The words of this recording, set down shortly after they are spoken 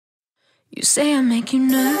You say I make you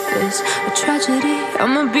nervous, a tragedy,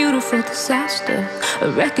 I'm a beautiful disaster, a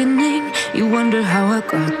reckoning. You wonder how I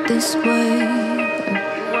got this way.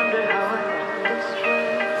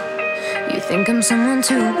 You think I'm someone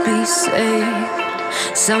to be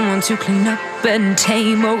saved, someone to clean up and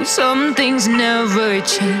tame. Oh, some things never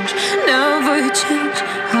change, never change.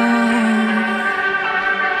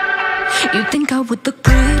 You think I would look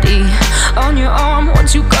pretty on your arm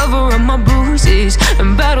once you cover up my bruises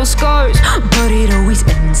and battle scars, but it always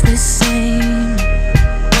ends the same.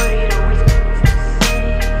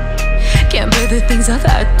 Can't bear the things I've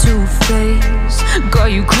had to face,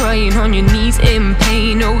 got you crying on your knees in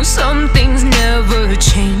pain. Oh, some things never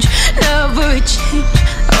change, never change.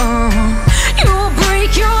 You'll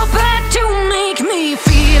break your back to make me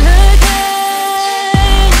feel again.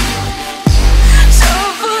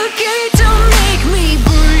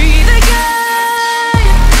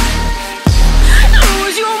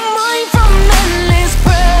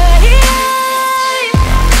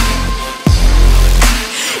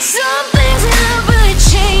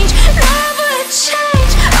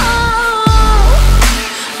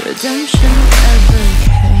 Redemption ever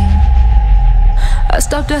came. I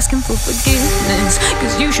stopped asking for forgiveness,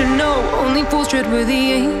 cause you should know only fools tread where the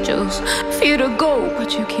angels fear to go,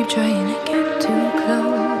 but you keep trying to get too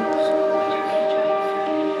close.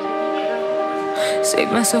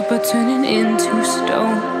 Save myself by turning into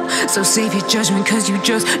stone, so save your judgment cause you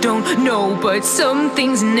just don't know. But some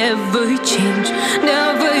things never change,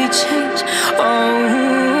 never change.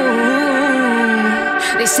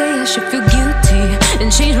 They say I should feel guilty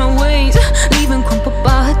and change my ways, leaving crumpled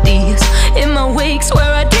bodies in my wake.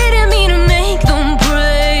 Swear I didn't mean to make them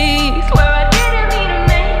break,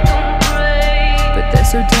 but they're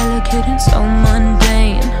so delicate and so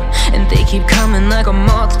mundane, and they keep coming like a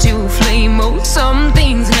moth to flame. Oh, some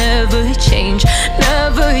things never change,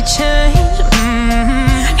 never change.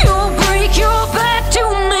 You'll break your back to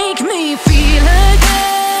make me feel again.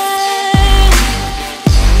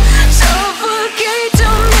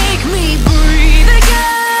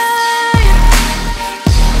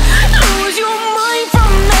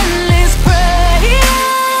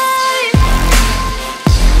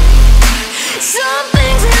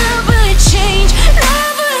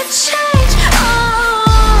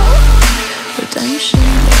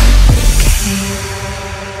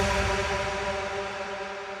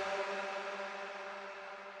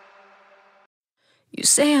 You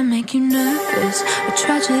say I make you nervous, a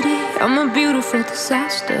tragedy, I'm a beautiful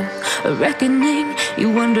disaster, a reckoning. You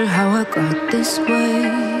wonder how I got this way.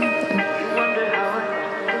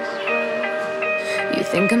 You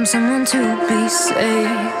think I'm someone to be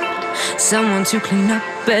saved, someone to clean up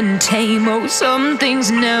and tame. Oh, some things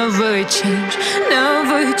never change,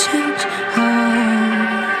 never change.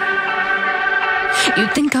 You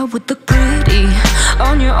think I would look pretty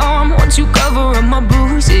on your arm once you cover up my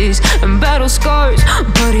bruises and battle scars,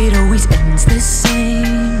 but it always ends the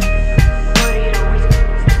same.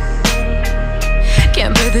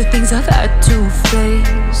 Can't bear the things I've had to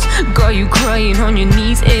face, got you crying on your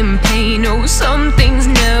knees in pain. Oh, some things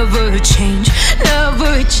never change,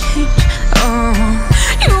 never change.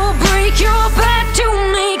 You'll break your back to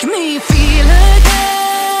make me feel again.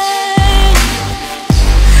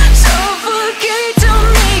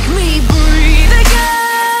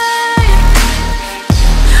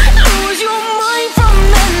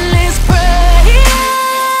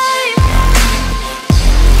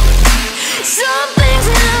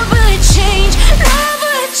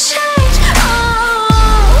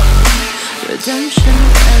 Redemption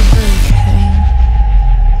ever came.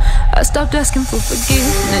 I stopped asking for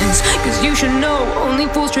forgiveness, cause you should know only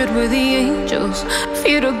fools tread where the angels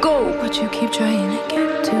fear to go, but you keep trying to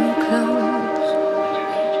get too close.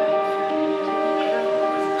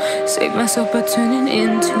 Save myself by turning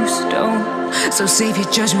into stone, so save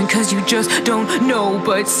your judgment cause you just don't know.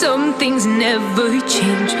 But some things never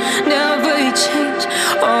change, never change.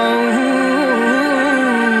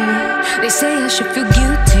 They say I should feel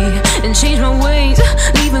guilty and change my ways,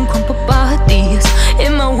 leaving crumpled bodies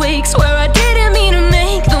in my wake. Swear I didn't mean to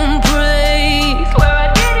make them break,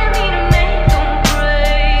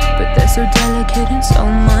 but they're so delicate and so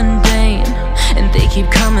mundane, and they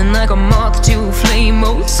keep coming like a moth to flame.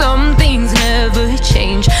 Oh, some things never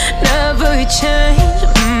change, never change.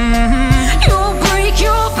 You'll break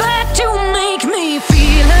your back to make me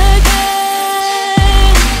feel again.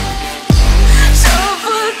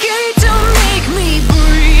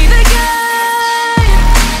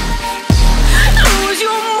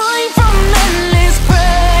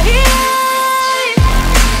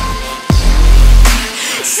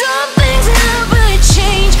 Some things never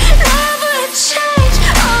change, never change.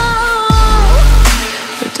 Oh.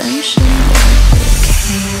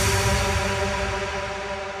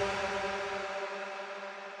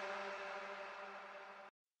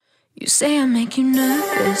 say I make you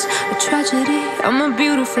nervous, a tragedy, I'm a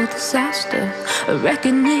beautiful disaster, a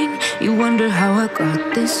reckoning, you wonder how I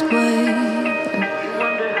got this way.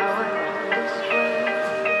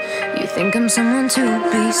 You think I'm someone to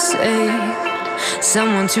be saved,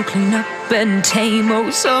 someone to clean up and tame.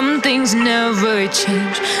 Oh, some things never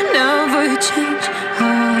change, never change.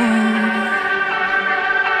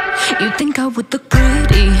 You think I would look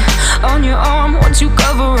pretty on your arm once you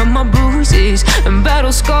cover up my bruises and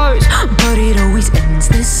battle scars, but it always ends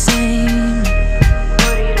the same.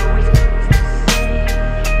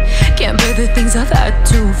 Can't bear the things I've had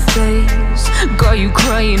to face, got you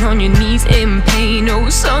crying on your knees in pain. Oh,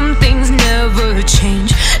 some things never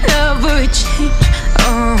change, never change.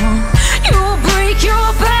 You'll break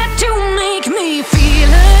your back to make me feel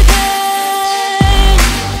again,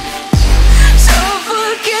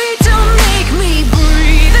 suffocate to make me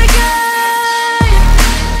breathe again,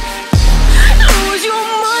 lose your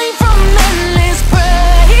mind from endless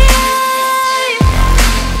pain.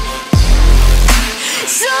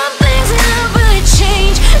 Some things never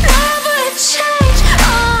change, never change.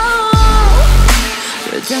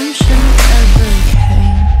 Redemption never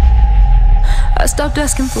came. I stopped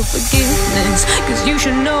asking for forgiveness, cause you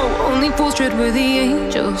should know only fools tread where the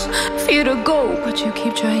angels fear to go, but you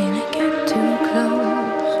keep trying to get too close.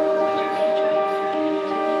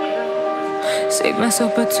 Save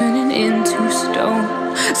myself by turning into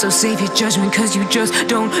stone, so save your judgment cause you just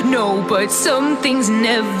don't know. But some things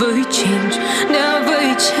never change,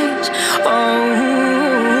 never change.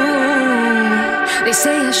 They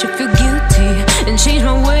say I should feel guilty and change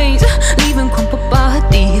my ways, leaving crumpled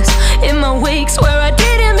bodies in my wake. Swear I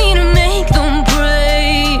didn't mean to make them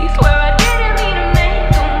break, swear I didn't mean to make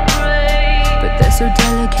them break. But they're so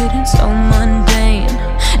delicate and so mundane,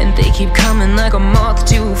 and they keep coming like a moth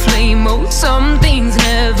to a flame. Oh, some things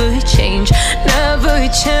never change, never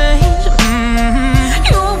change.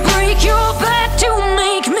 You'll break your back to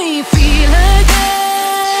make me feel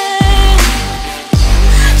again,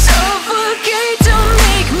 suffocate to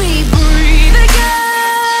make me breathe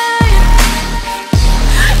again,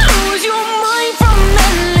 lose your mind from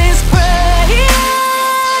endless pain.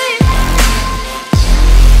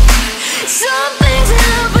 Some things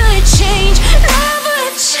never change, never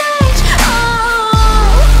change.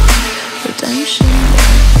 Redemption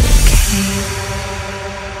never came.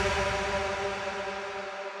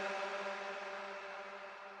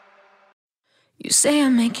 You say I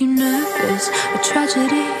make you nervous, a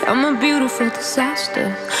tragedy, I'm a beautiful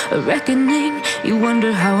disaster, a reckoning, you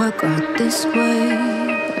wonder how I got this way.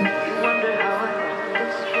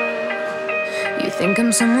 You think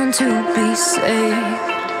I'm someone to be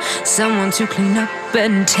saved, someone to clean up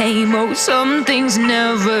and tame. Oh, some things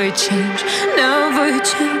never change, never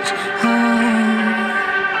change.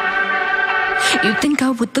 You think I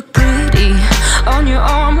would look pretty on your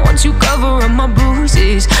arm once you cover up my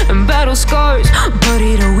bruises and battle scars, but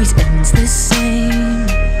it always ends the same.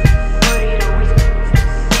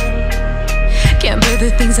 Can't bear the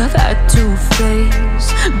things I've had to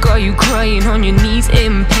face, got you crying on your knees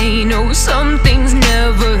in pain. Oh, some things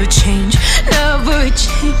never change, never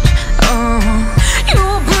change.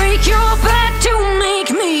 You'll break your back to make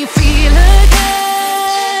me feel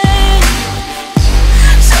again,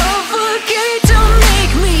 suffocate to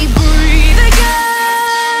make me breathe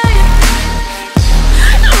again,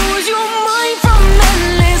 lose your mind from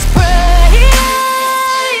endless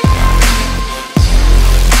pain.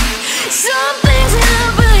 Some things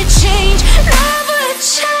never change, never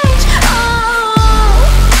change.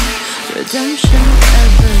 Redemption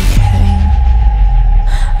never came.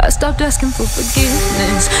 I stopped asking for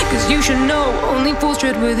forgiveness, cause you should know only fools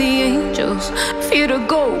tread where the angels fear to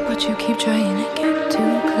go, but you keep trying to get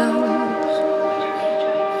too close.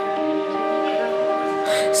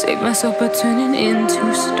 Save myself by turning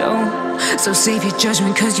into stone, so save your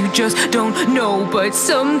judgment cause you just don't know. But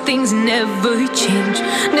some things never change,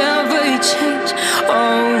 never change.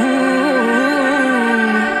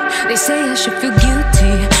 They say I should feel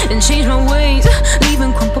guilty and change my ways,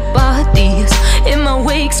 leaving crumpled bodies in my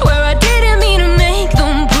wake. Swear I didn't mean to make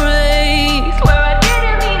them break, swear I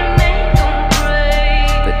didn't mean to make them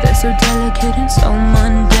break. But they're so delicate and so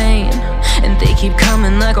mundane, and they keep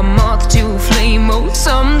coming like a moth to a flame. Oh,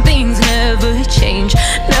 some things never change,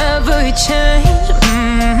 never change.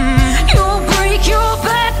 You'll break your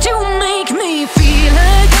back to make me feel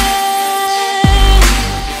again,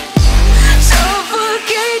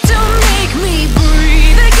 suffocate to make me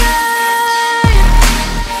breathe again,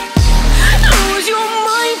 lose your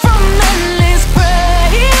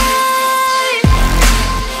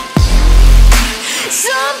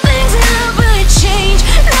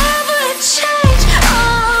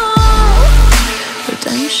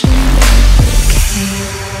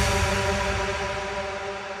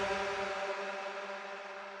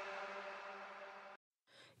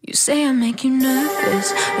say I make you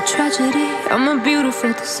nervous, a tragedy, I'm a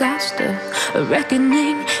beautiful disaster, a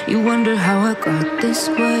reckoning, you wonder how I got this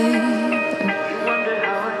way.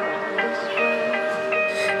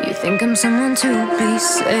 You think I'm someone to be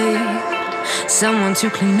saved, someone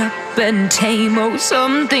to clean up and tame. Oh,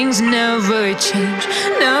 some things never change,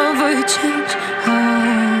 never change.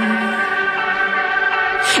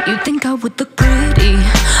 You think I would look pretty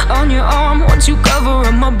on your arm once you cover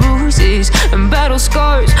up my bruises and battle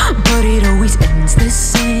scars, but it always ends the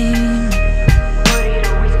same.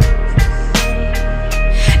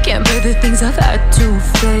 Can't bear the things I've had to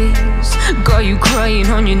face, got you crying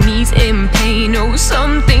on your knees in pain. Oh,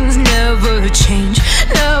 some things never change,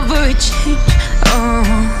 never change.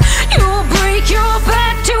 You'll break your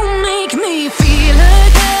back to make me feel again.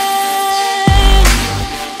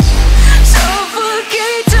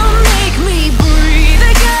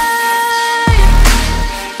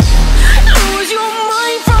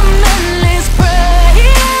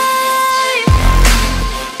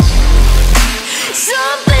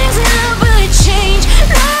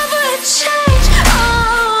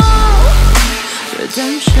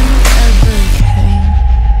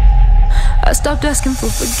 I stopped asking for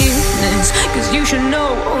forgiveness, cause you should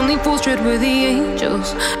know only fools tread where the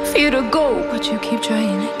angels fear to go, but you keep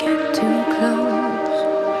trying to get too close.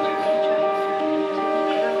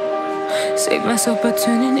 Save myself by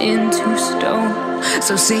turning into stone,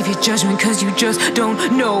 so save your judgment cause you just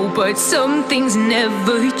don't know. But some things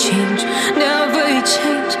never change, never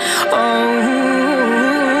change.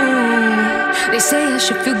 They say I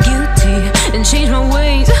should feel guilty and change my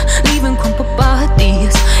ways, leaving crumpled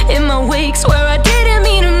bodies in my wake. Swear I didn't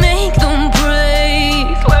mean to make them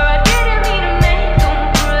break, swear I didn't mean to make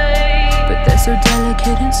them break. But they're so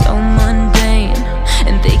delicate and so mundane,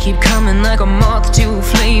 and they keep coming like a moth to a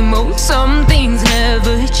flame. Oh, some things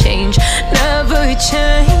never change, never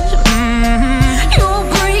change. You'll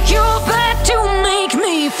break your back to make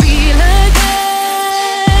me feel again.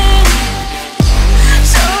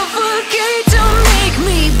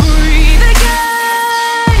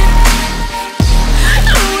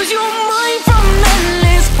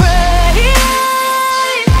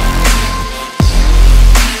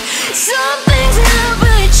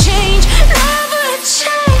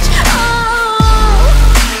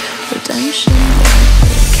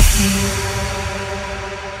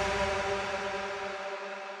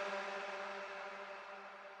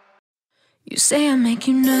 You say I make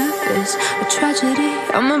you nervous, a tragedy,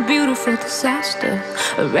 I'm a beautiful disaster,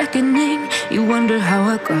 a reckoning, you wonder how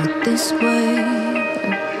I got this way.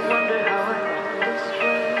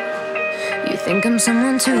 You think I'm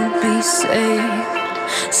someone to be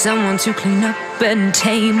saved, someone to clean up and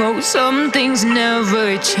tame. Oh, some things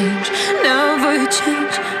never change, never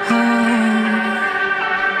change.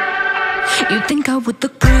 You think I would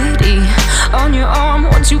look pretty on your arm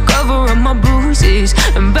once you cover up my bruises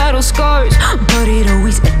and battle scars, but it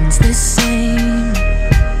always ends the same.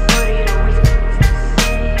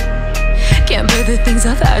 Can't bear the things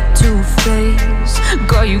I've had to face,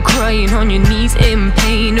 got you crying on your knees in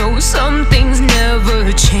pain. Oh, some things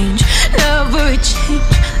never change, never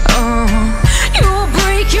change. You'll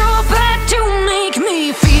break your back to make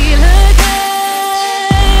me feel again.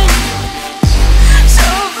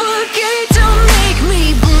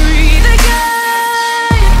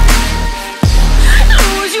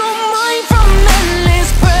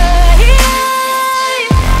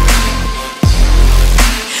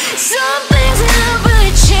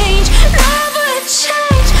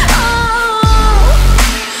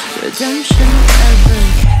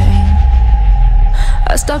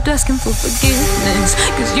 I stopped asking for forgiveness,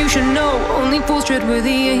 cause you should know only fools tread where the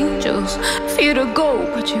angels fear to go,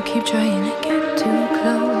 but you keep trying to get too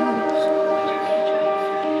close.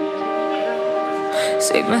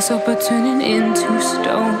 Save myself by turning into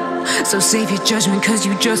stone, so save your judgment cause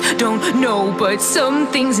you just don't know. But some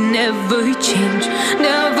things never change,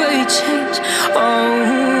 never change.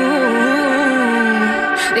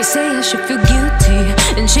 They say I should feel guilty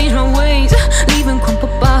and change my ways, leaving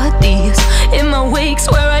crumpled bodies in my wake.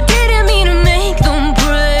 Swear I didn't mean to make them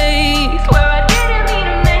break, swear I didn't mean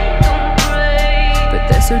to make them break. But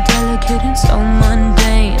they're so delicate and so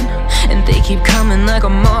mundane, and they keep coming like a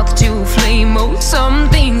moth to a flame. Oh, some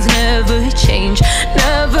things never change,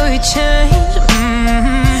 never change.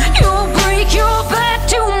 You'll break your back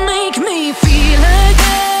to make me feel again.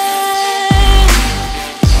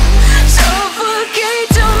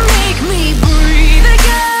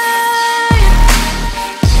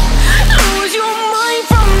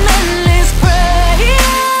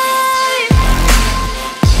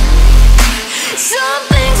 Some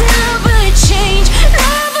things never change,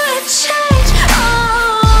 never change.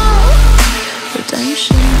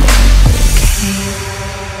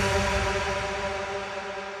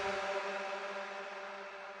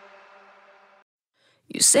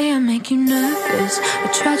 You say I make you nervous, a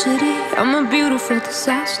tragedy, I'm a beautiful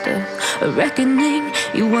disaster, a reckoning.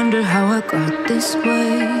 You wonder how I got this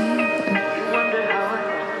way.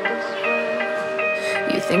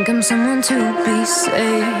 You think I'm someone to be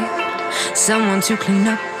saved, someone to clean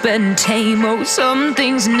up and tame. Oh, some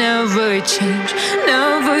things never change,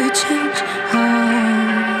 never change.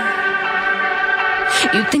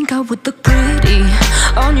 You think I would look pretty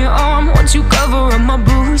on your arm once you cover up my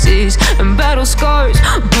bruises and battle scars,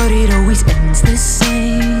 but it always ends the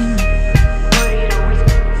same.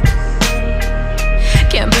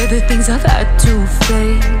 Can't bear the things I've had to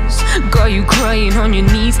face, got you crying on your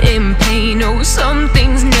knees in pain. Oh, some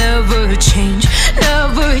things never change,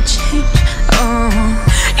 never change.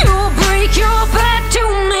 You'll break your back to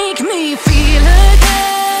make me feel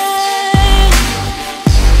again,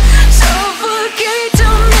 suffocate to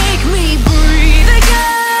make me breathe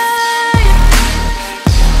again,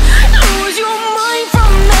 lose your mind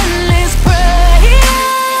from endless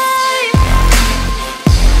pain.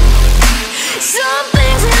 Some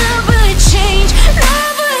things never change,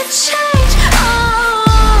 never change.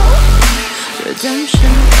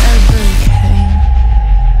 Redemption never came.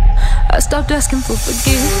 I stopped asking for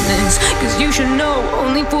forgiveness, cause you should know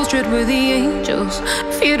only fools tread where the angels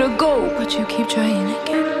fear to go, but you keep trying to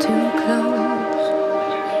get too close.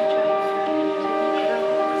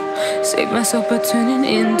 Save myself by turning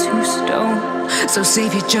into stone, so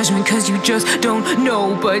save your judgment cause you just don't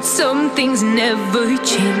know. But some things never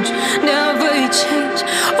change, never change.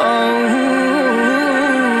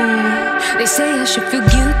 They say I should feel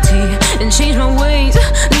guilty and change my ways,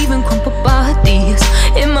 leaving crumpled bodies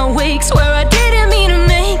in my wake. Swear I didn't mean to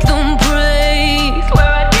make them break, swear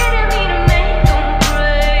I didn't mean to make them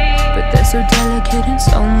break. But they're so delicate and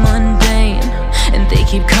so mundane, and they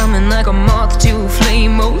keep coming like a moth to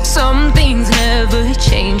flame. Oh, some things never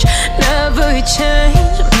change, never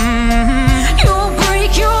change. You'll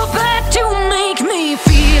break your back to make me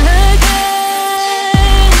feel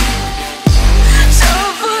again,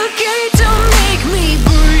 suffocate to make me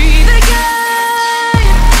breathe again,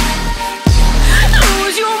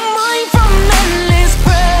 lose your mind from endless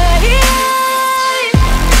pain.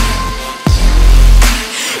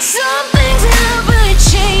 Some things never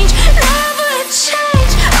change, never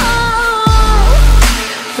change.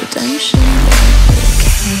 Redemption never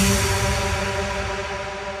came.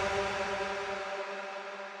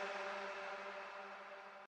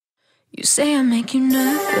 You say I make you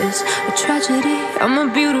nervous, a tragedy, I'm a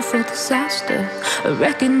beautiful disaster, a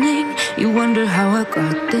reckoning. You wonder how I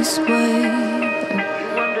got this way.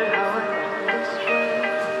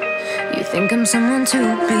 You think I'm someone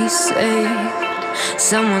to be saved,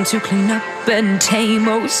 someone to clean up and tame.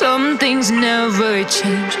 Oh, some things never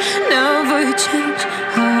change, never change.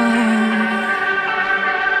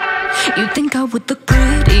 You think I would look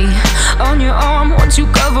pretty on your arm once you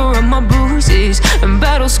cover up my bruises and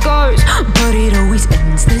battle scars, but it always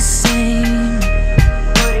ends the same.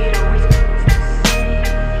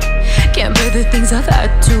 Can't bear the things I've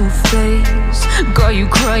had to face, got you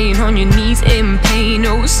crying on your knees in pain.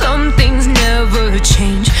 Oh, some things never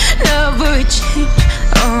change, never change.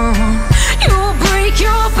 You'll break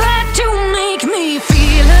your back to make me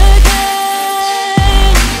feel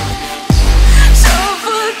again,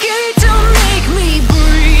 suffocate to make me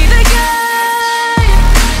breathe again,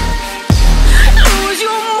 lose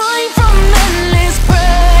your mind from endless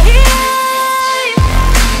pain.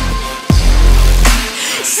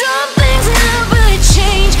 Some things never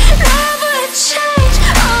change, never change.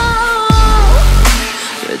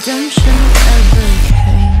 Redemption never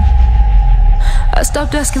came. I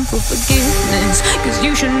stopped asking for forgiveness, cause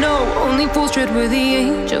you should know only fools tread where the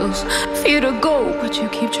angels fear to go, but you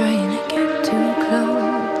keep trying to get too close.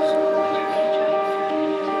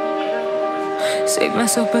 Save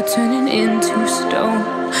myself by turning into stone,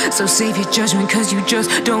 so save your judgment cause you just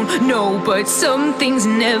don't know. But some things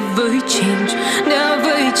never change,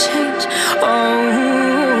 never change.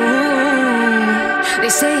 They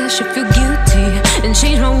say I should feel guilty and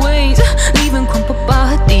change my ways, leaving crumpled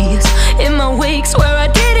bodies in my wake. Swear I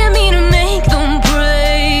didn't mean to make them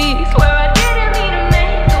break, swear I didn't mean to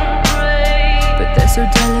make them break. But they're so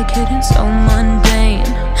delicate and so mundane,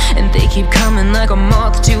 and they keep coming like a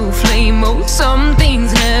moth to flame. Oh, some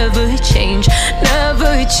things never change,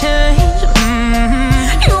 never change. Redemption never came.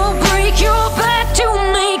 I stopped asking for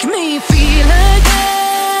forgiveness, cause you should know only fools tread where the angels fear to go,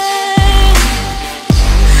 but you keep trying to get too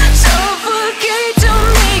close. Save myself by turning into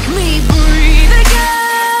stone, so save your judgment cause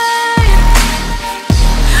you just don't know. But some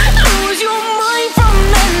things never change, never change. They say I should feel guilty and change my ways, leaving crumpled bodies in my wake. Swear I didn't mean to make them break, swear I didn't mean to make them break. But they're so delicate and so mundane, and they keep coming like a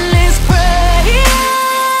moth to flame. Oh, some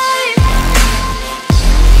things never change,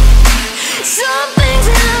 never change.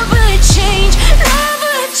 You'll break your back to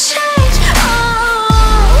make me feel again, suffocate to make me breathe again, lose your mind from endless pain. Some things never change, never change.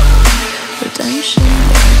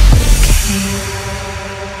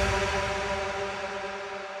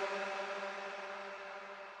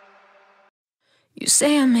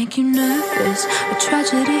 say I make you nervous, a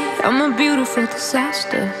tragedy, I'm a beautiful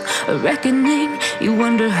disaster, a reckoning, you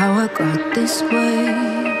wonder how I got this way.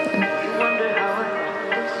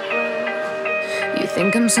 You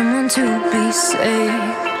think I'm someone to be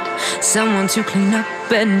saved, someone to clean up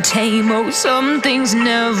and tame. Oh, some things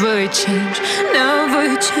never change,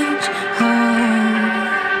 never change.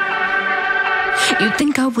 You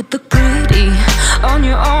think I would look pretty on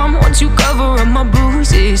your arm once you cover up my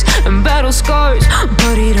bruises and battle scars,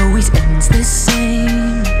 but it always ends the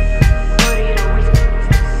same.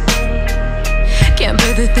 Can't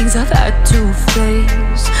bear the things I've had to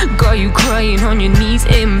face, got you crying on your knees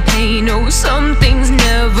in pain. Oh, some things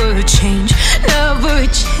never change, never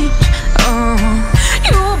change.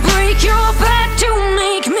 You'll break your back to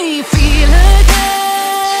make me feel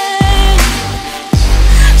again,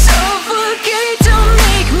 suffocate to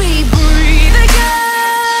make me breathe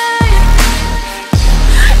again,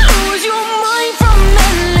 lose your mind from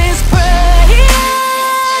endless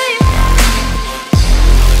pain.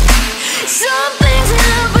 Some things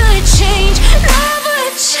never change, never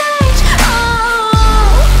change.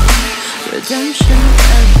 Redemption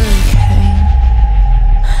ever came.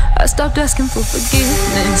 I stopped asking for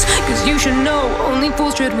forgiveness, cause you should know only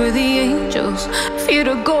fools tread where the angels fear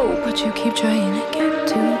to go, but you keep trying to get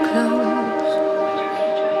too close.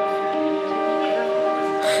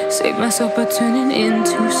 Save myself by turning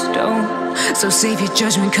into stone, so save your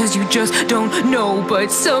judgment cause you just don't know.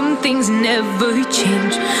 But some things never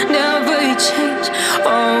change, never change.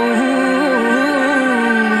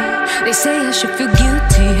 They say I should feel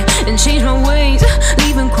guilty and change my ways,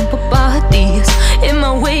 leaving crumpled bodies in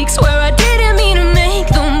my wake. Swear I didn't mean to make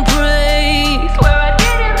them break, swear I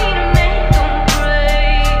didn't mean to make them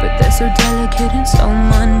break. But they're so delicate and so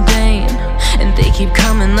mundane, and they keep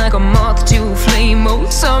coming like a moth to a flame. Oh,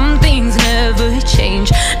 some things never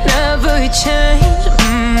change, never change.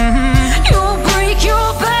 You'll break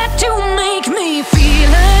your back to make me feel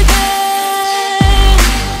again,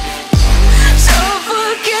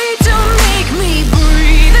 suffocate to make me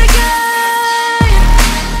breathe again,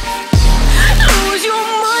 lose your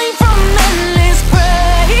mind from endless pain.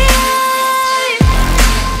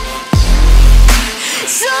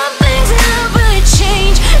 Some things never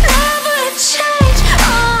change, never change.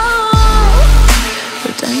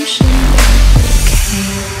 Redemption never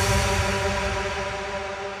came.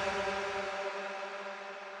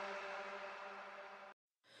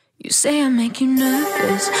 You say I make you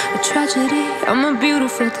nervous, a tragedy, I'm a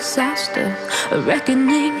beautiful disaster, a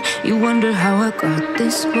reckoning, you wonder how I got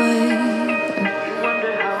this way.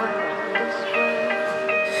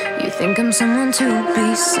 You think I'm someone to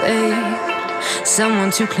be saved,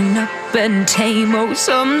 someone to clean up and tame. Oh,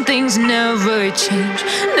 some things never change,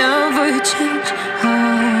 never change.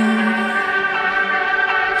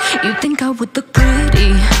 You think I would look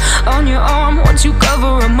pretty on your arm once you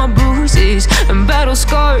cover up my bruises and battle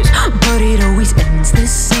scars, but it always ends the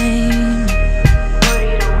same.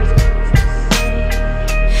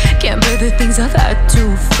 Can't bear the things I've had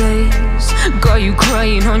to face, got you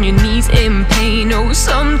crying on your knees in pain. Oh,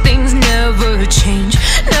 some things never change,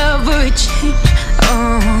 never change.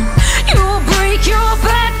 You'll break your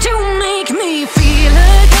back to make me feel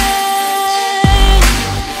again,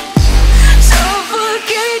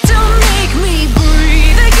 suffocate to make me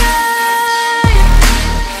breathe again,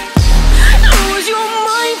 lose your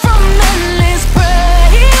mind from endless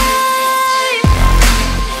pain.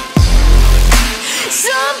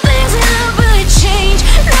 Some things never change,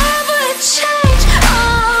 never change.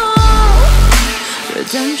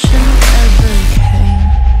 Redemption ever came.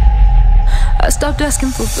 I stopped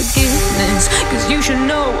asking for forgiveness, cause you should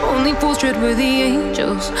know only fools tread where the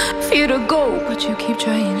angels fear to go, but you keep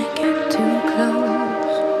trying to get too close.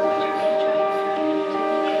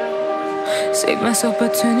 Save myself by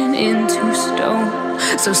turning into stone,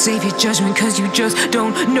 so save your judgment cause you just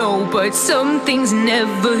don't know. But some things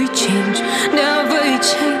never change, never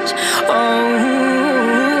change.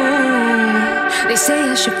 They say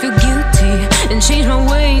I should feel guilty and change my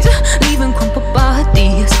ways, leaving crumpled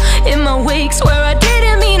bodies in my wake. Swear I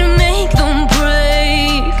didn't mean to make them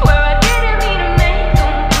break, swear I didn't mean to make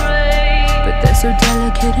them break. But they're so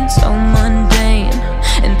delicate and so mundane,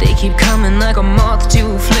 and they keep coming like a moth to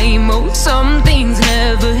a flame. Oh, some things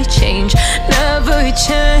never change, never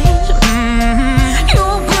change.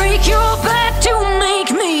 You'll break your back to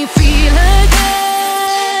make me feel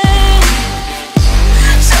again,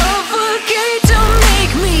 suffocate to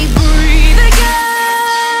make me breathe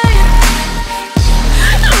again,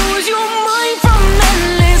 lose your mind from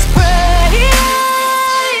endless pain.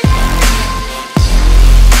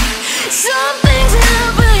 Some things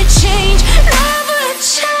never change, never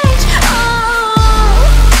change.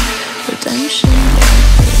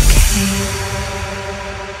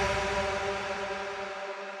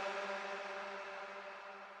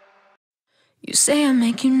 say I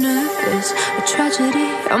make you nervous, a tragedy,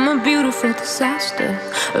 I'm a beautiful disaster,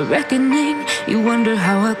 a reckoning, you wonder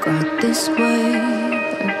how I got this way.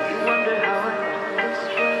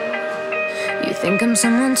 You think I'm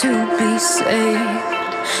someone to be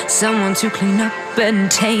saved, someone to clean up and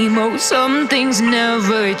tame. Oh, some things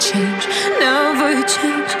never change, never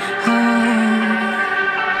change.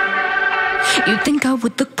 You think I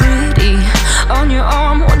would look pretty on your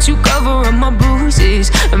arm once you cover up my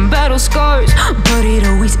bruises and battle scars, but it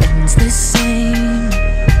always ends the same.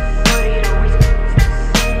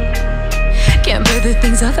 Can't bear the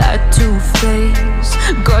things I've had to face,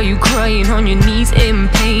 got you crying on your knees in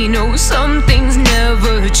pain. Oh, some things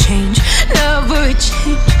never change, never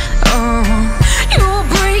change. You'll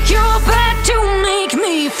break your back to make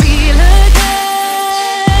me feel again.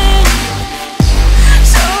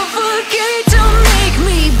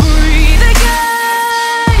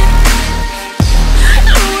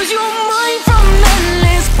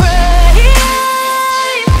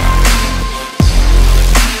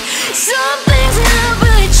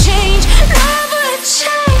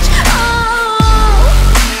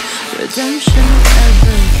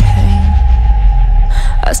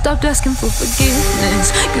 I stopped asking for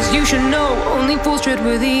forgiveness, cause you should know only fools tread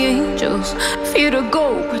where the angels fear to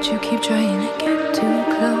go, but you keep trying to get too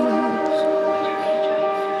close.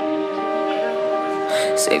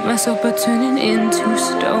 Save myself by turning into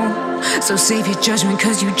stone, so save your judgment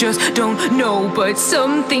cause you just don't know. But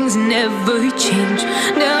some things never change,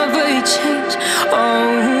 never change.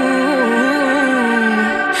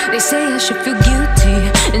 They say I should feel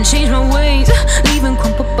guilty and change my ways, leaving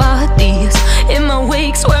crumpled bodies in my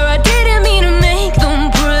wake. Swear I didn't mean to make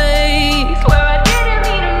them break, swear I didn't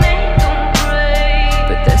mean to make them break.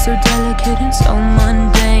 But they're so delicate and so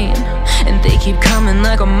mundane, and they keep coming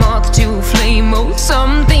like a moth to a flame. Oh,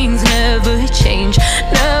 some things never change,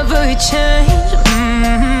 never change.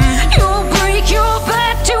 You'll break your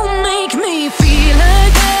back to make me feel again.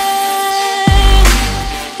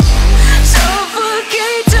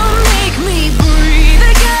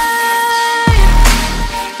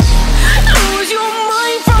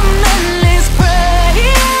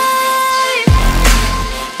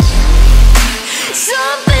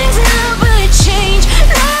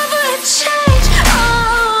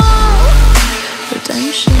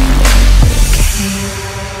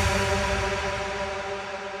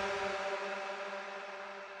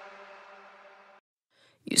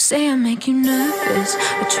 You say I make you nervous,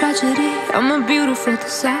 a tragedy, I'm a beautiful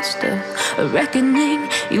disaster, a reckoning,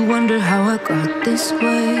 you wonder how I got this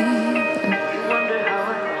way.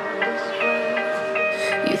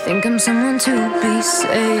 You think I'm someone to be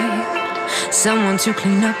saved, someone to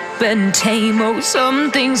clean up and tame. Oh, some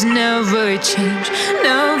things never change,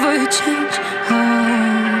 never change.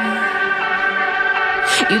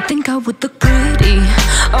 You think I would look pretty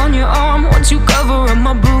on your arm once you cover up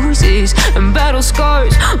my bruises and battle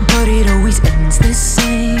scars, but it always ends the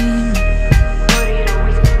same.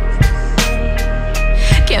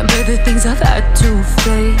 Can't bear the things I've had to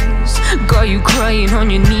face, got you crying on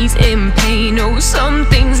your knees in pain. Oh, some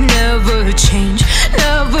things never change,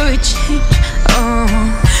 never change.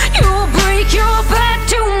 You'll break your back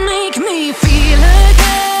to make me feel again.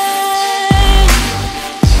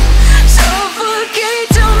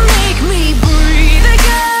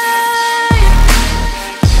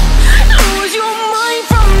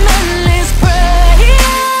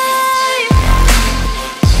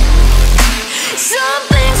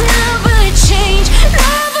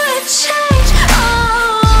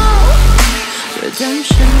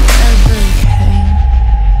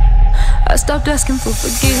 I stopped asking for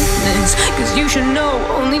forgiveness, cause you should know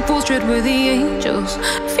only fools tread where the angels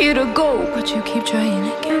fear to go, but you keep trying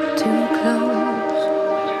to get too close.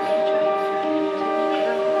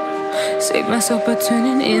 Save myself by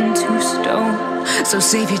turning into stone, so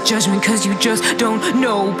save your judgment cause you just don't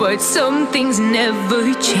know. But some things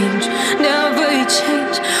never change, never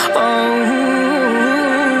change.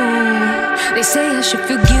 They say I should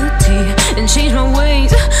feel guilty and change my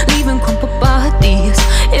ways, leaving crumpled bodies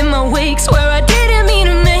in my wake. Swear I didn't mean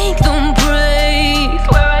to make them break,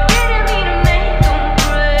 swear I didn't mean to make them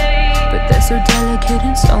break. But they're so delicate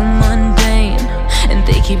and so mundane, and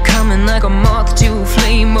they keep coming like a moth to a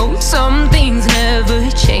flame. Oh, some things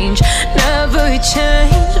never change, never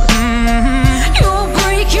change. You'll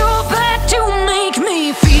break your back to make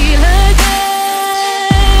me feel again.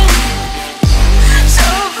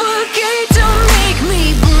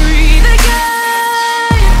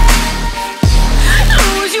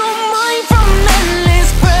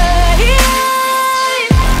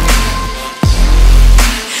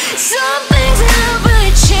 Some things never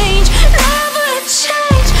change, never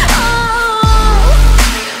change.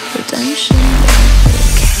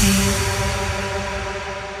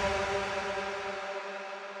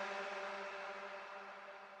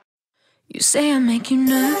 say I make you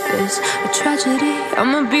nervous, a tragedy,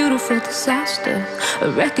 I'm a beautiful disaster,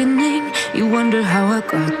 a reckoning, you wonder how I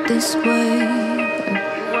got this way.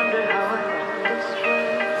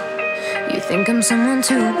 You think I'm someone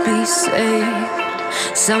to be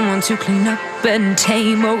saved, someone to clean up and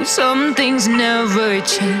tame. Oh, some things never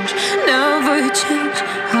change, never change.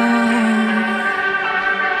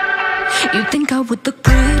 You think I would look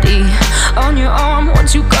pretty on your arm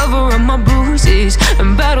once you cover up my bruises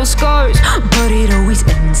and battle scars, but it always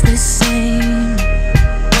ends the same.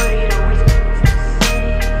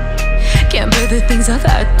 Can't bear the things I've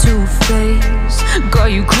had to face,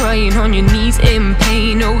 got you crying on your knees in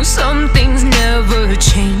pain. Oh, some things never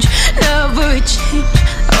change, never change.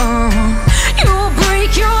 You'll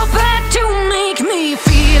break your back to make me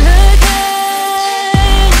feel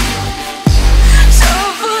again,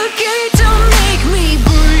 suffocate to make me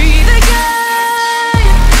breathe again,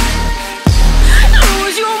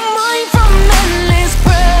 lose your mind from endless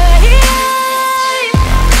pain.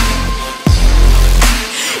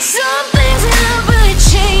 Some things never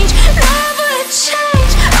change, never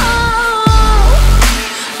change.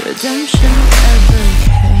 Redemption never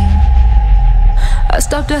came. I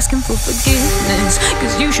stopped asking for forgiveness,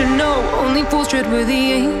 cause you should know only fools tread where the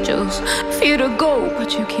angels fear to go,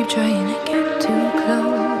 but you keep trying to get too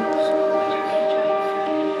close.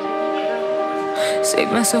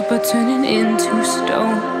 Save myself by turning into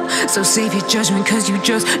stone, so save your judgment cause you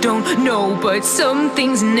just don't know. But some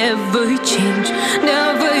things never change,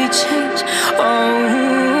 never change.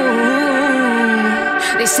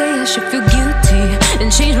 They say I should feel guilty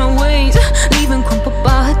and change my ways, leaving crumpled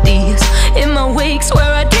bodies in my wake.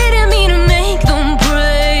 Swear I didn't mean to make them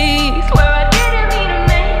break, swear I didn't mean to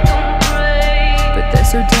make them break. But they're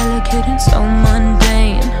so delicate and so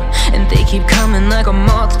mundane, and they keep coming like a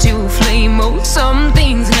moth to a flame. Oh, some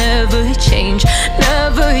things never change,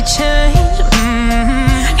 never change.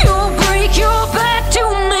 You'll break your back to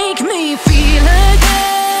make me feel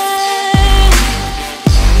again,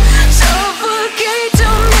 suffocate to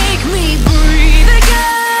make me breathe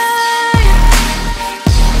again,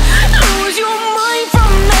 lose your mind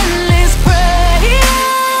from endless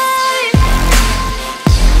pain.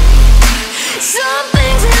 Some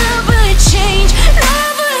things never change,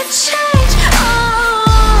 never change.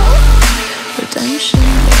 Redemption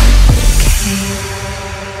never came.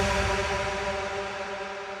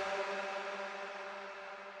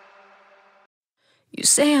 You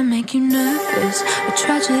say I make you nervous, a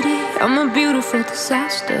tragedy, I'm a beautiful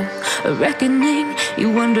disaster, a reckoning, you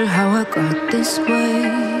wonder how I got this way.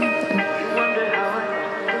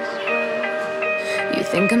 You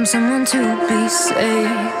think I'm someone to be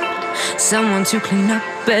saved, someone to clean up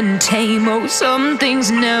and tame. Oh, some things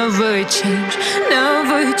never change,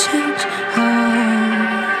 never change.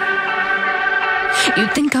 You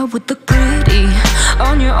think I would look pretty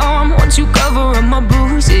on your arm once you cover up my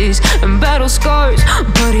bruises and battle scars,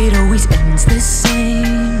 but it always ends the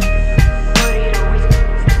same.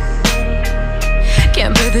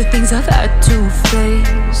 Can't bear the things I've had to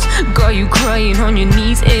face, got you crying on your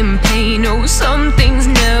knees in pain. Oh, some things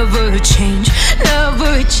never change,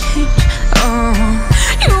 never change.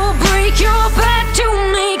 You'll break your back to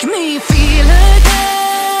make me feel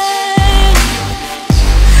again,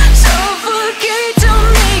 suffocate to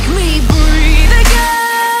make me breathe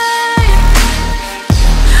again,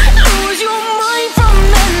 lose your mind from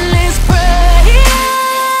endless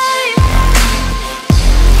pain.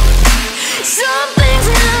 Some things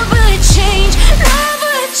never change,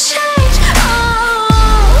 never change.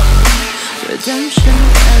 Redemption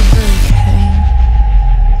never came.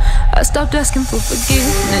 I stopped asking for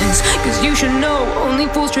forgiveness, cause you should know only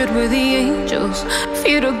fools tread where the angels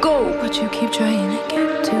fear to go, but you keep trying to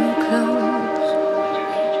get too close.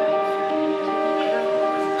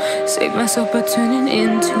 Save myself by turning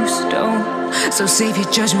into stone, so save your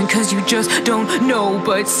judgment cause you just don't know.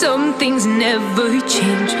 But some things never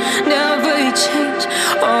change, never change.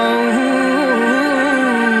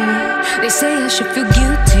 They say I should feel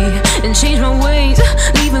guilty and change my ways,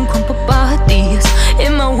 leaving crumpled bodies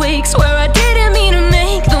in my wake. Swear I didn't mean to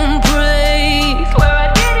make them break, swear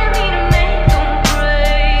I didn't mean to make them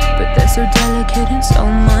break. But they're so delicate and so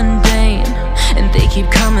mundane, and they keep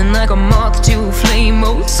coming like a moth to a flame.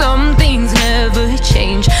 Oh, some things never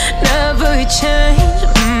change, never change.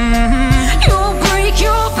 You'll break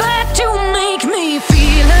your back to make me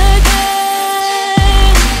feel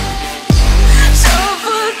again,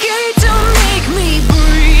 suffocate to make me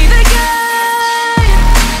breathe again,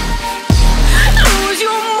 lose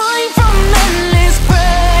your mind from endless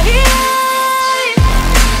pain.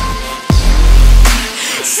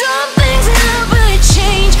 Some things never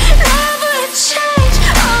change, never change.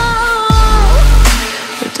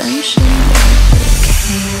 redemption never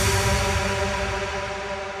came.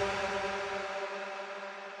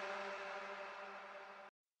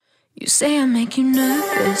 You say I make you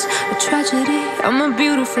nervous, a tragedy, I'm a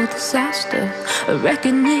beautiful disaster, a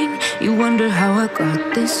reckoning, you wonder how I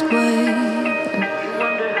got this way.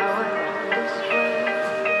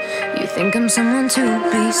 You think I'm someone to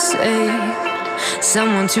be saved,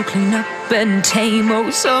 someone to clean up and tame. Oh,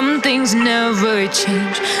 some things never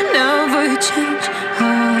change, never change.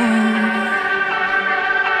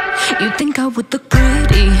 You think I would look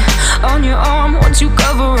pretty on your arm once you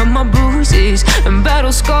cover up my bruises and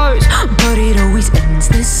battle scars, but it always ends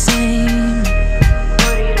the same.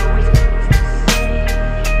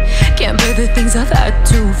 Can't bear the things I've had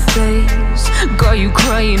to face, got you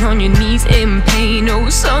crying on your knees in pain. Oh,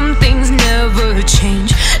 some things never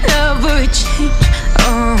change, never change.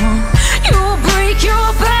 You'll break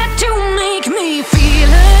your back to make me feel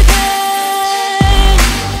again,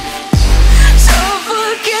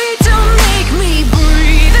 suffocate to make me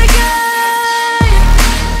breathe again,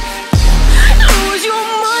 lose your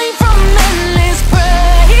mind from endless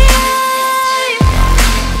pain.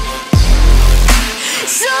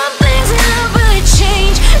 Some things never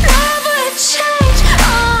change, never change.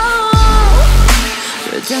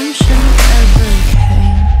 Redemption never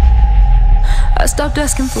came. I stopped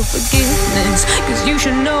asking for forgiveness, cause you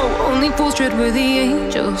should know only fools tread where the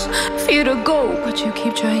angels fear to go, but you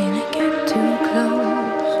keep trying to get too close.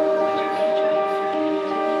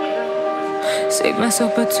 Save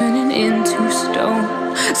myself by turning into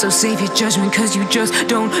stone, so save your judgment cause you just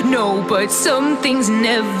don't know. But some things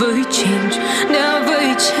never change,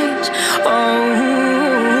 never change.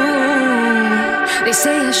 They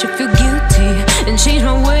say I should feel guilty and change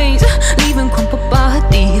my ways, leaving crumpled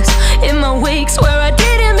bodies in my wake. Swear I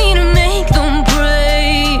didn't mean to make them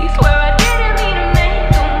break, swear I didn't mean to make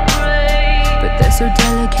them break. But they're so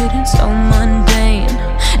delicate and so mundane,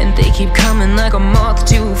 and they keep coming like a moth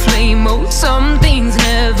to a flame. Oh, some things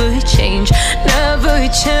never change, never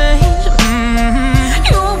change.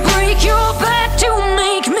 You'll break your back to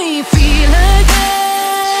make me feel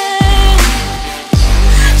again,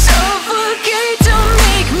 suffocate to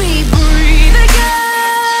make me breathe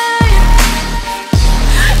again,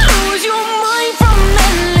 lose your mind from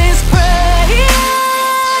endless pain.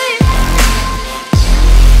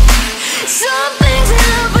 Some things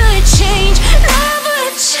never change, never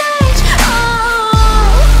change.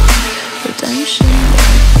 Redemption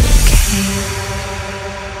never came.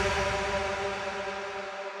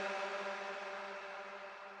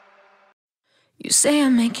 You say I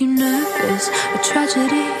make you nervous, a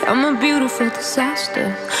tragedy, I'm a beautiful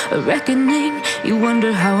disaster, a reckoning, you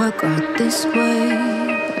wonder how I got this way.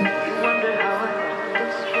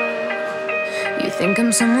 You think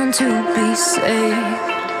I'm someone to be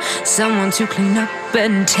saved, someone to clean up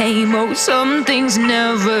and tame. Oh, some things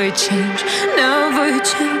never change, never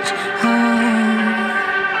change.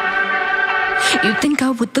 You think I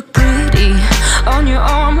would look pretty on your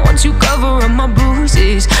arm once you cover up my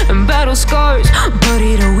bruises and battle scars, but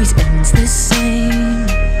it always ends the same.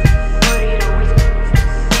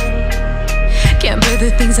 Can't bear the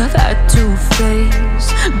things I've had to face,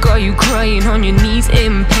 got you crying on your knees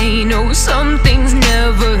in pain. Oh, some things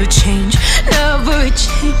never change, never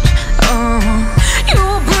change.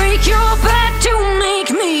 You'll break your back to make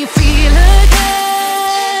me feel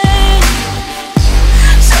again,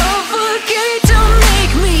 suffocate to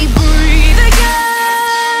make me breathe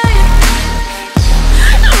again,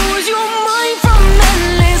 lose your mind from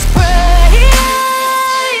endless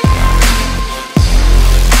pain.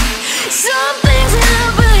 Some things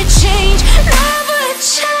never change, never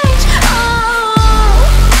change.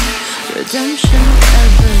 Redemption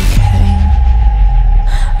never came.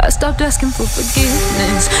 I stopped asking for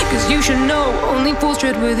forgiveness, cause you should know only fools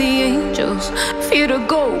tread where the angels fear to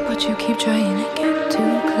go, but you keep trying to get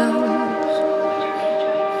too close.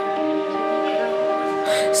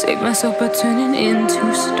 Save myself by turning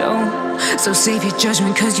into stone, so save your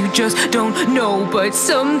judgment cause you just don't know. But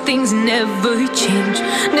some things never change,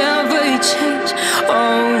 never change.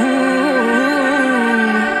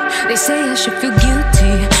 They say I should feel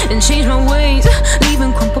guilty and change my ways,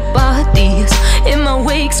 leaving crumpled bodies in my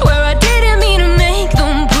wake. Swear I didn't mean to make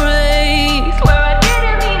them break, swear I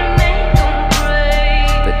didn't mean to make them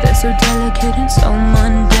break. But they're so delicate and so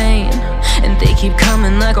mundane, and they keep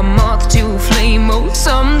coming like a moth to a flame. Oh,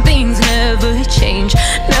 some things never change,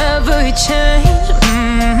 never change.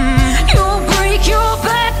 You'll break your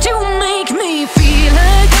back to make me feel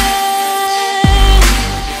again,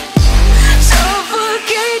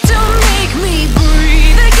 suffocate to make me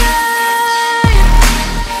breathe again,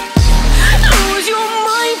 lose your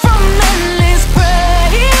mind from endless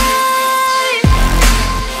pain.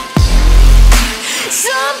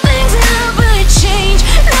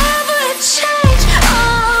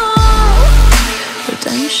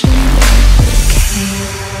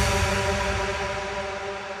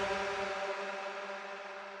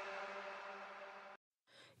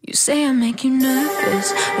 You say I make you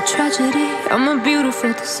nervous, a tragedy, I'm a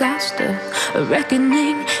beautiful disaster, a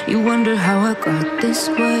reckoning. You wonder how I got this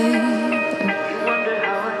way.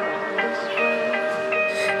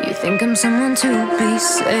 You think I'm someone to be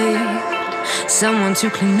saved, someone to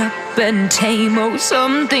clean up and tame. Oh,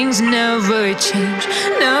 some things never change,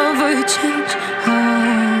 never change.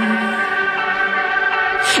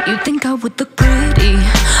 You think I would look pretty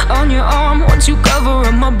on your arm once you cover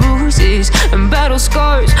up my bruises and battle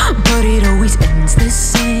scars, but it always ends the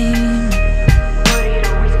same.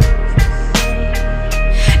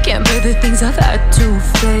 Can't bear the things I've had to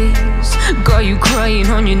face, got you crying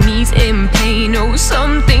on your knees in pain. Oh,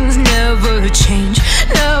 some things never change,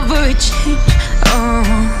 never change.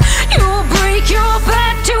 You'll break your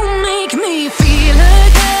back to make me feel again.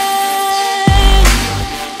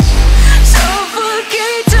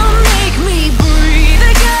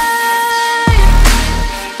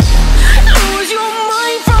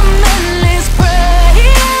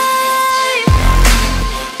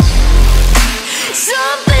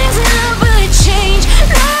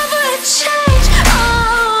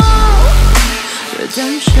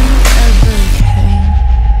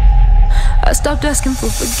 I stopped asking for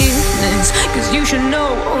forgiveness, cause you should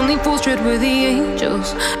know only fools tread where the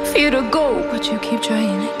angels fear to go, but you keep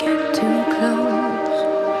trying to get too close.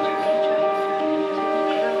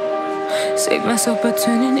 Save myself by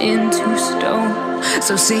turning into stone,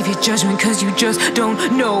 so save your judgment cause you just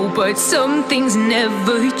don't know. But some things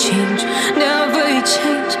never change, never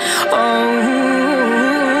change.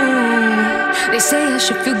 They say I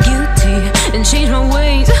should feel guilty and change my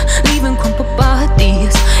ways, leaving crumpled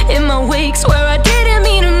bodies in my wake. Swear I didn't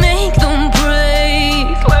mean to make them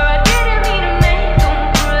break, swear I didn't mean to make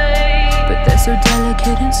them break. But they're so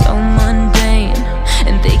delicate and so mundane,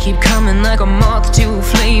 and they keep coming like a moth to a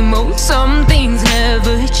flame. Oh, some things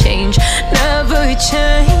never change, never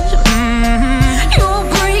change. You'll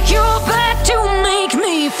break your back to make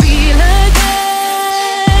me feel again.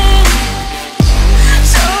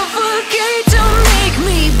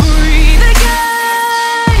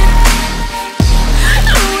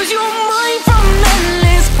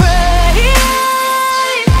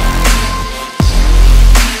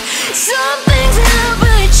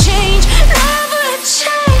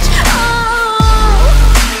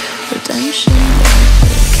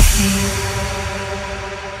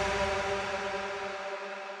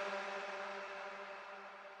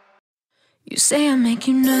 You say I make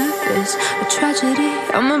you nervous, a tragedy,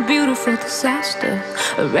 I'm a beautiful disaster,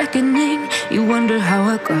 a reckoning. You wonder how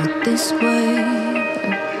I got this way.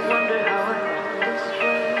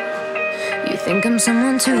 You think I'm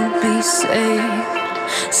someone to be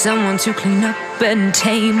saved, someone to clean up and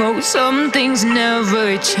tame. Oh, some things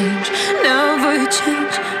never change, never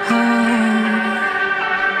change.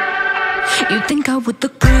 You think I would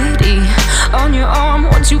look pretty on your arm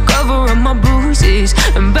once you cover up my bruises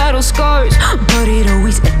and battle scars, but it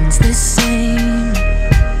always ends the same.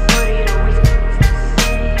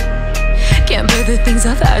 Can't bear the things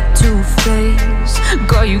I've had to face,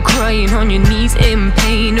 got you crying on your knees in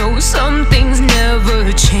pain. Oh, some things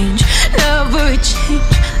never change, never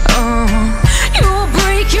change. You'll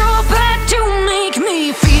break your back to make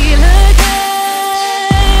me feel again.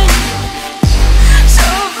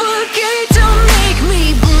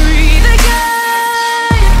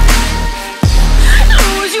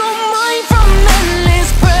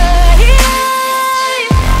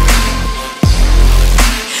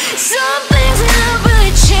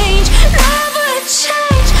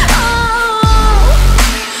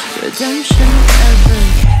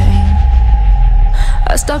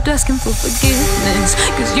 I stopped asking for forgiveness,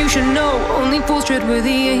 cause you should know only fools tread where the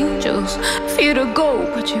angels fear to go,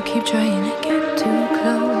 but you keep trying to get too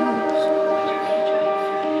close.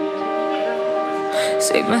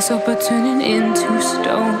 Save myself by turning into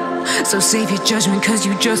stone, so save your judgment cause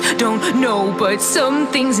you just don't know. But some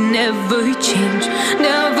things never change,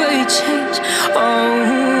 never change.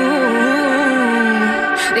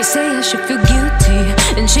 They say I should feel guilty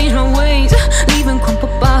and change my ways, leaving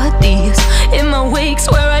crumpled bodies in my wake.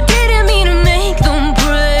 Swear I didn't mean to make them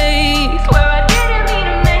break, swear I didn't mean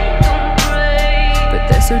to make them break. But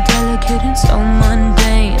they're so delicate and so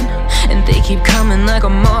mundane, and they keep coming like a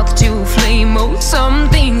moth to a flame. Oh, some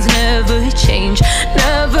things never change,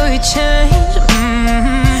 never change.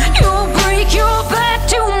 You'll break your back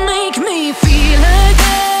to make me feel again.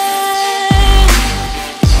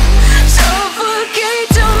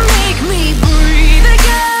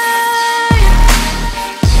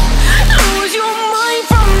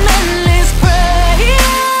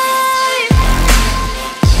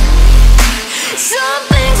 Some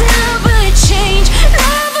things never change,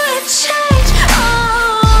 never change.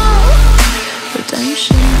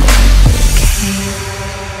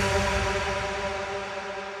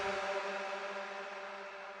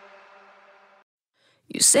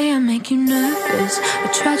 say I make you nervous, a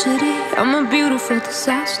tragedy, I'm a beautiful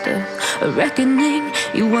disaster, a reckoning,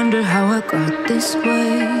 you wonder how I got this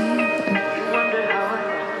way.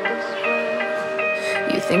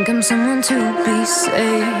 You think I'm someone to be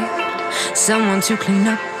saved, someone to clean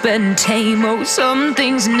up and tame. Oh, some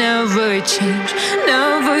things never change,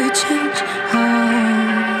 never change.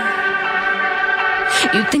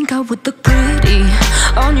 You think I would look pretty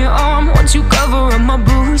on your arm once you cover up my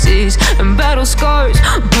bruises and battle scars,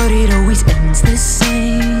 but it always ends the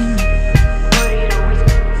same.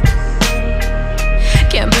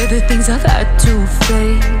 Can't bear the things I've had to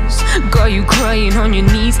face, got you crying on your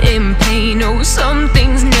knees in pain. Oh, some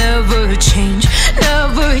things never change,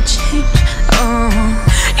 never change.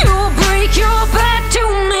 You'll break your back to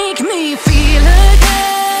make me feel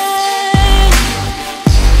again,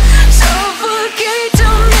 suffocate to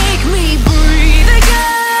make me breathe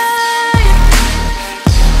again,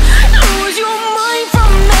 lose your mind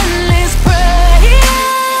from endless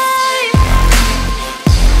pain.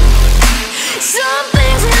 Some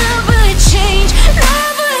things never change,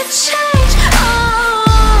 never change.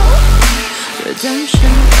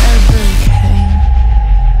 Redemption never came.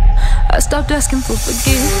 I stopped asking for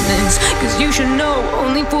forgiveness, cause you should know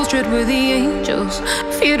only fools tread where the angels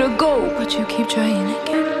fear to go, but you keep trying to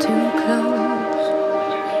get too close.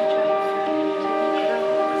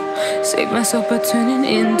 Save myself by turning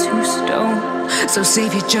into stone, so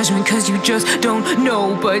save your judgment cause you just don't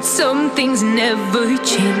know. But some things never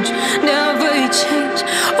change, never change.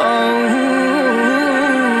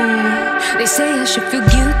 They say I should feel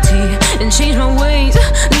guilty and change my ways,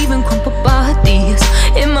 leaving crumpled bodies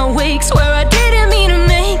in my wake. Swear I didn't mean to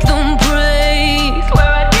make them break, swear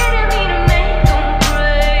I didn't mean to make them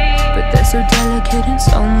break. But they're so delicate and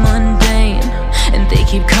so mundane, and they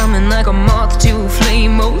keep coming like a moth to a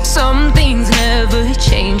flame. Oh, some things never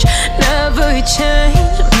change, never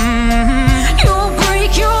change. You'll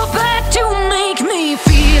break your back to make me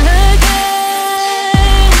feel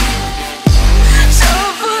again,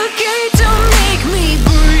 suffocate to make me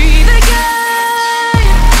breathe again,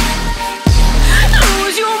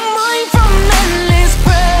 lose your mind from endless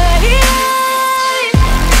pain.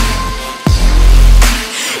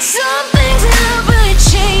 Some things never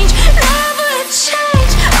change, never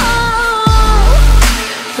change.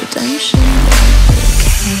 Redemption never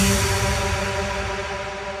came.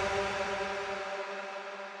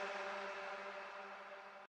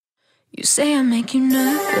 You say I make you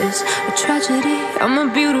nervous, a tragedy, I'm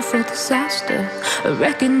a beautiful disaster, a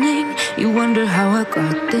reckoning, you wonder how I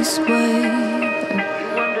got this way.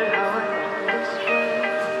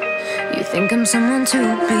 You think I'm someone to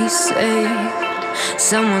be saved,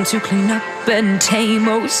 someone to clean up and tame.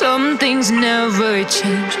 Oh, some things never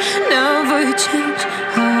change, never change.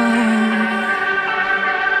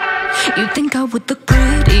 You think I would look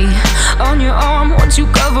pretty on your arm once you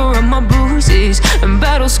cover up my bruises and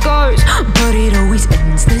battle scars, but it always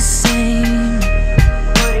ends the same.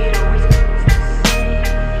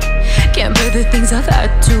 Can't bear the things I've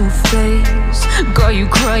had to face, got you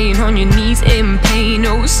crying on your knees in pain.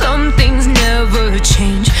 Oh, some things never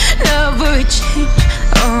change, never change.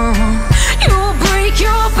 You'll break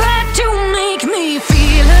your back to make me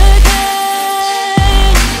feel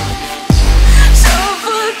again,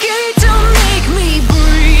 suffocate to make me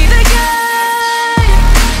breathe again,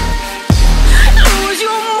 lose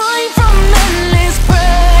your mind from endless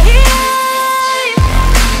pain.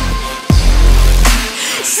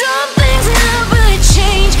 Some things never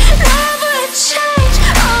change, never change.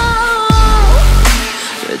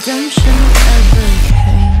 Redemption never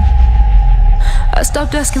came. I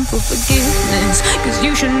stopped asking for forgiveness, cause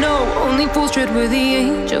you should know only fools tread where the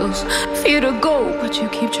angels fear to go, but you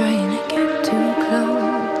keep trying to get too close.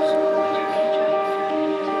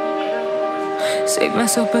 Save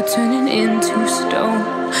myself by turning into stone,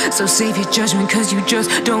 so save your judgment cause you just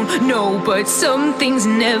don't know. But some things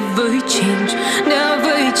never change,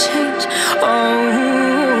 never change.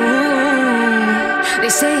 They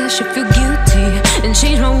say I should feel guilty and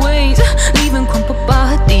change my ways, leaving crumpled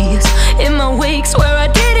bodies in my wake. Swear I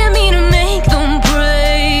didn't mean to make them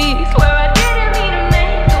break, swear I didn't mean to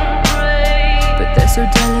make them break. But they're so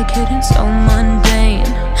delicate and so mundane,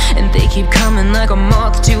 and they keep coming like a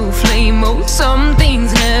moth to a flame. Oh, some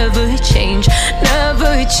things never change,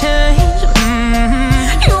 never change.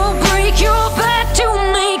 You'll break your back to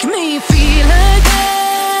make me feel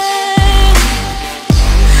again,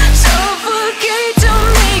 suffocate to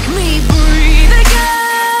make me breathe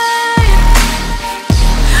again,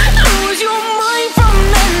 lose your mind from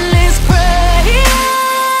endless pain.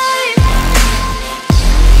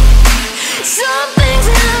 Some things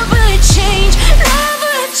never change,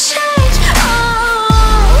 never change.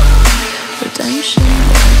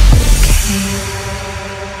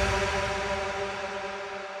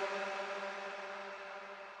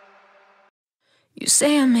 You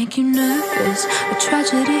say I make you nervous, a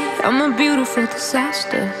tragedy, I'm a beautiful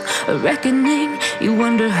disaster, a reckoning, you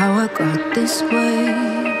wonder how I got this way.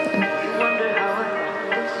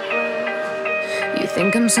 You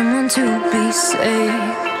think I'm someone to be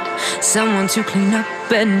saved, someone to clean up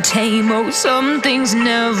and tame. Oh, some things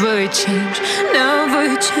never change,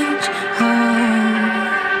 never change.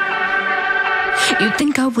 You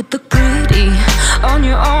think I would look pretty on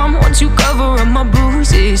your arm once you cover up my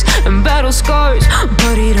bruises and battle scars,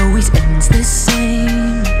 but it always ends the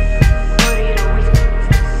same.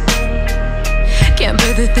 Can't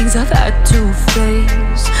bear the things I've had to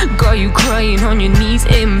face, got you crying on your knees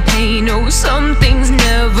in pain. Oh, some things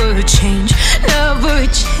never change, never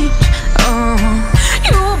change. Oh,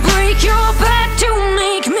 you'll break your back to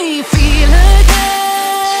make me feel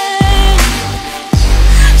again,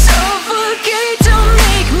 suffocate to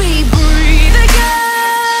make me breathe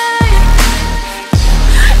again,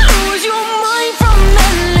 lose your mind from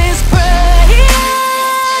endless pain.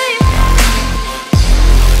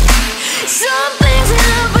 Some things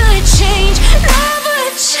never change, never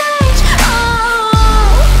change. Oh,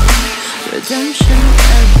 redemption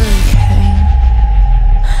never came.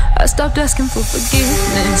 I stopped asking for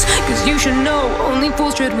forgiveness, cause you should know only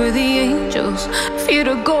fools tread where the angels fear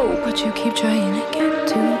to go, but you keep trying to get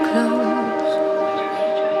too close.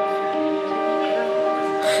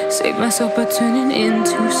 Save myself by turning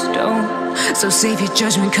into stone, so save your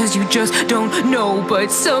judgment cause you just don't know.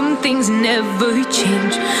 But some things never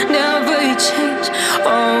change, never change.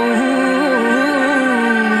 Oh,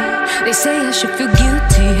 they say I should feel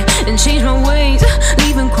guilty and change my ways,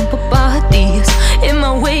 leaving crumpled bodies in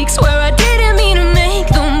my wake. Swear I didn't mean to make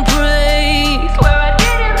them break, swear I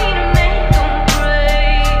didn't mean to make them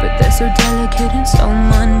break. But they're so delicate and so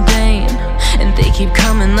mundane, and they keep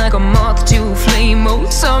coming like a moth to a flame. Oh,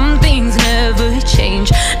 some things never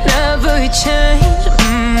change, never change.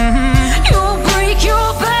 You'll break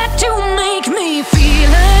your back to make me feel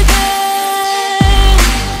again,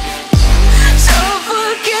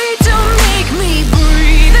 suffocate to make me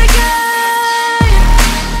breathe again,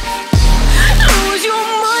 lose your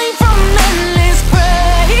mind from endless pain.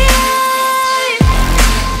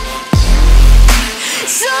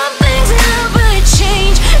 Some things never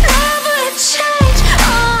change, never change.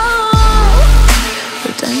 Oh,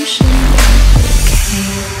 redemption never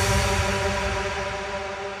came.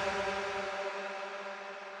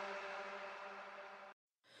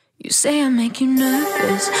 You say I make you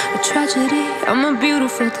nervous, a tragedy, I'm a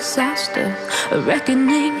beautiful disaster, a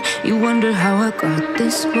reckoning, you wonder how I got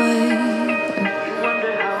this way.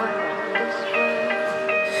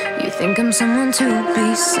 You think I'm someone to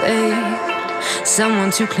be saved,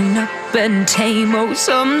 someone to clean up and tame. Oh,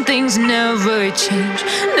 some things never change,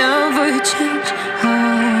 never change.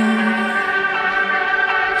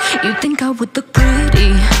 You think I would look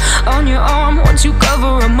pretty on your arm once you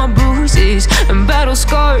cover up my bruises and battle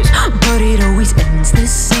scars, but it always ends the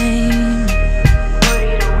same.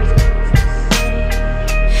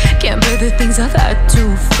 Can't bear the things I've had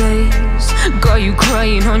to face, got you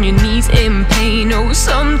crying on your knees in pain. Oh,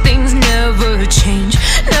 some things never change,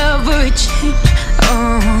 never change.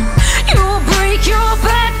 Oh, you'll break your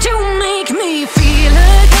back to make me feel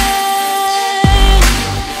again,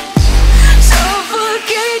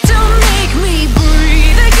 suffocate to make me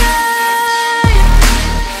breathe again,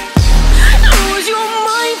 lose your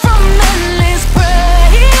mind from endless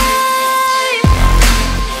pain.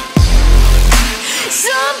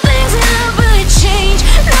 Some things never change,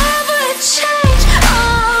 never change.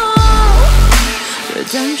 Oh,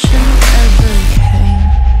 redemption never came.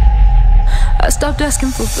 I stopped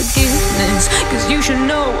asking for forgiveness, cause you should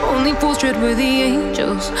know only fools tread where the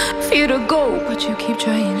angels fear to go, but you keep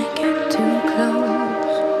trying to get too close.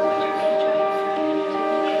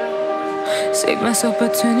 Save myself by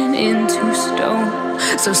turning into stone,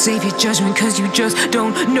 so save your judgment cause you just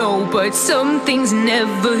don't know. But some things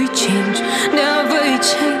never change, never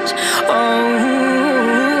change. Oh,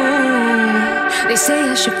 they say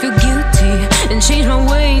I should feel guilty and change my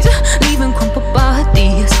ways, leaving crumpled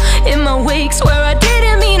bodies in my wake. Swear I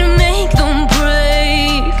didn't mean to make them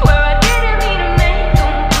break, swear I didn't mean to make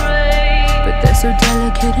them break. But they're so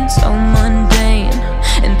delicate and so mundane,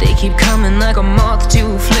 and they keep coming like a moth to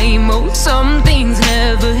a flame. Oh, some things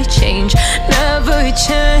never change, never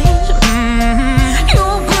change.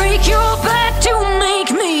 You'll break your back to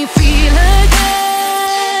make me feel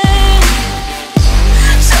again,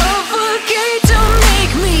 suffocate to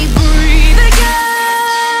make me breathe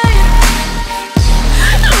again,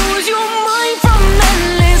 lose your mind from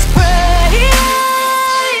endless pain.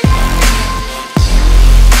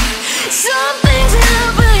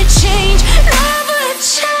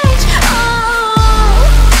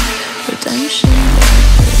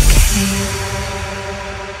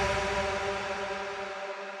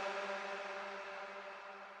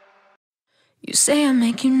 You say I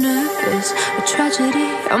make you nervous, a tragedy,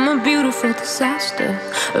 I'm a beautiful disaster,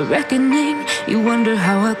 a reckoning. You wonder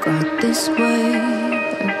how I got this way.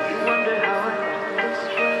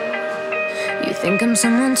 You think I'm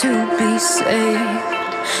someone to be saved,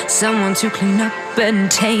 someone to clean up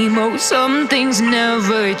and tame. Oh, some things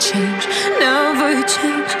never change, never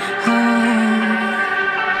change.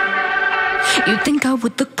 You think I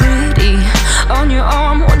would look pretty on your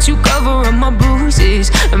arm once you cover up my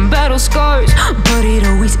bruises and battle scars, but it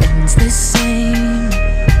always ends the same.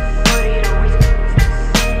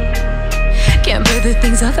 Can't bear the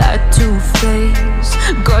things I've had to face,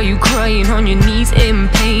 got you crying on your knees in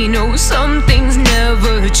pain. Oh, some things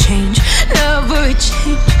never change, never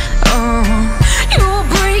change. You'll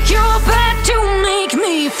break your back to make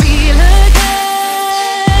me feel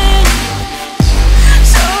again,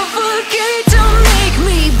 suffocate to make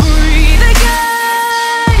me breathe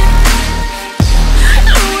again,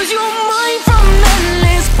 lose your mind from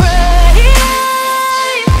endless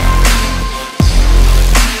pain.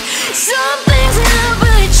 Some things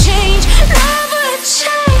never change, never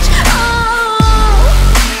change.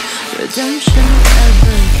 Redemption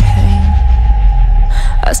never came.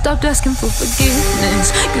 I stopped asking for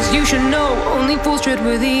forgiveness, cause you should know only fools tread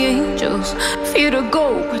where the angels fear to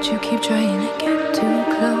go, but you keep trying to get too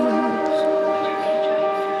close.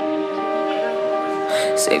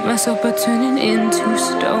 Save myself by turning into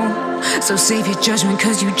stone, so save your judgment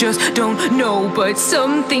cause you just don't know. But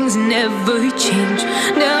some things never change,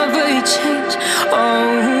 never change.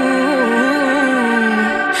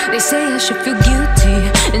 They say I should feel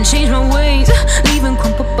guilty and change my ways, leaving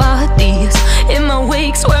crumpled bodies in my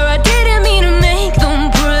wake. Swear I didn't mean to make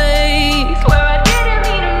them break, swear I didn't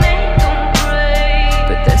mean to make them break.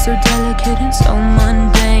 But they're so delicate and so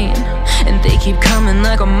mundane, and they keep coming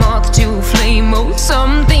like a moth to a flame. Oh,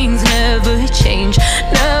 some things never change,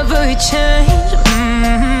 never change.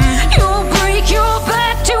 You'll break your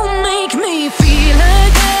back to make me feel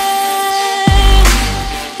again,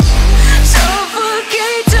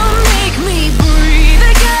 suffocate to make me breathe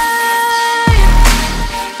again,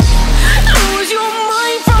 lose your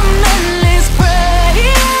mind from endless pain.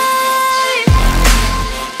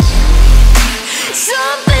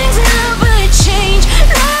 Some things never change,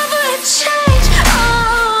 never change.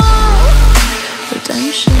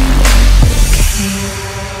 Redemption never came.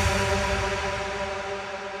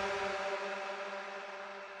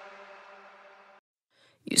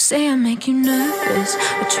 You say I make you nervous,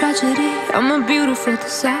 a tragedy, I'm a beautiful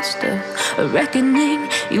disaster, a reckoning.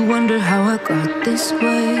 You wonder how I got this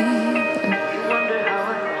way.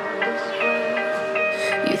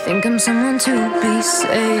 You think I'm someone to be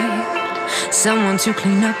saved, someone to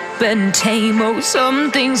clean up and tame. Oh,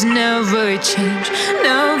 some things never change,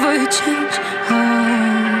 never change.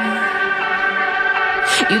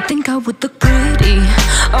 You think I would look pretty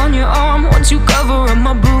on your arm once you cover up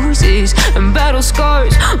my bruises and battle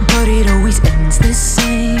scars, but it always ends the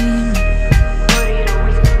same.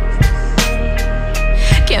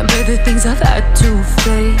 Can't bear the things I've had to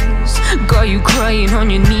face, got you crying on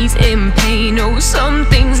your knees in pain. Oh, some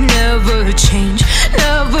things never change,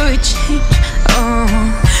 never change.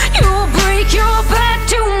 You'll break your back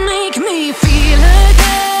to make me feel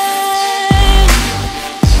again,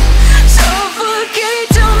 suffocate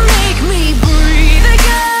to make me breathe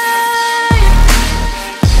again,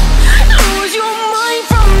 lose your mind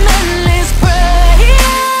from endless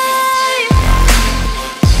pain.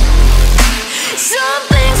 Some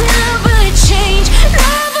things never change,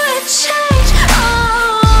 never change.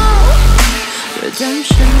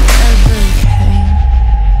 Redemption never came.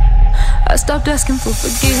 I stopped asking for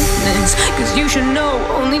forgiveness, cause you should know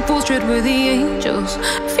only fools tread where the angels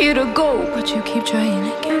fear to go, but you keep trying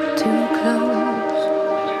to get too close.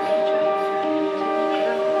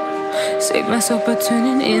 Save myself by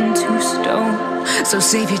turning into stone, so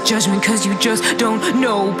save your judgment cause you just don't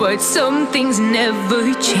know. But some things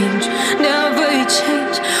never change, never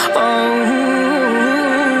change.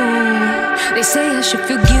 They say I should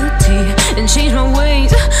feel guilty and change my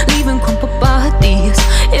ways, leaving crumpled bodies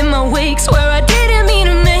in my wake. Swear I didn't mean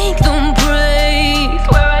to make them break,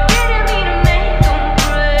 swear I didn't mean to make them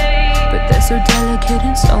break. But they're so delicate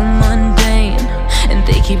and so mundane, and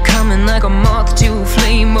they keep coming like a moth to a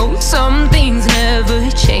flame. Oh, some things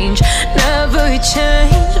never change, never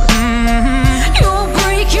change. You'll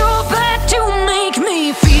break your back to make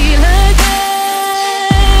me feel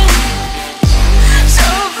again,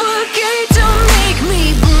 suffocate to make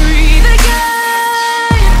me breathe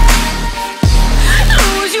again,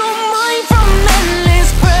 lose your mind from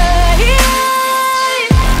endless pain.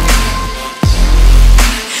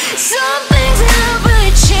 Something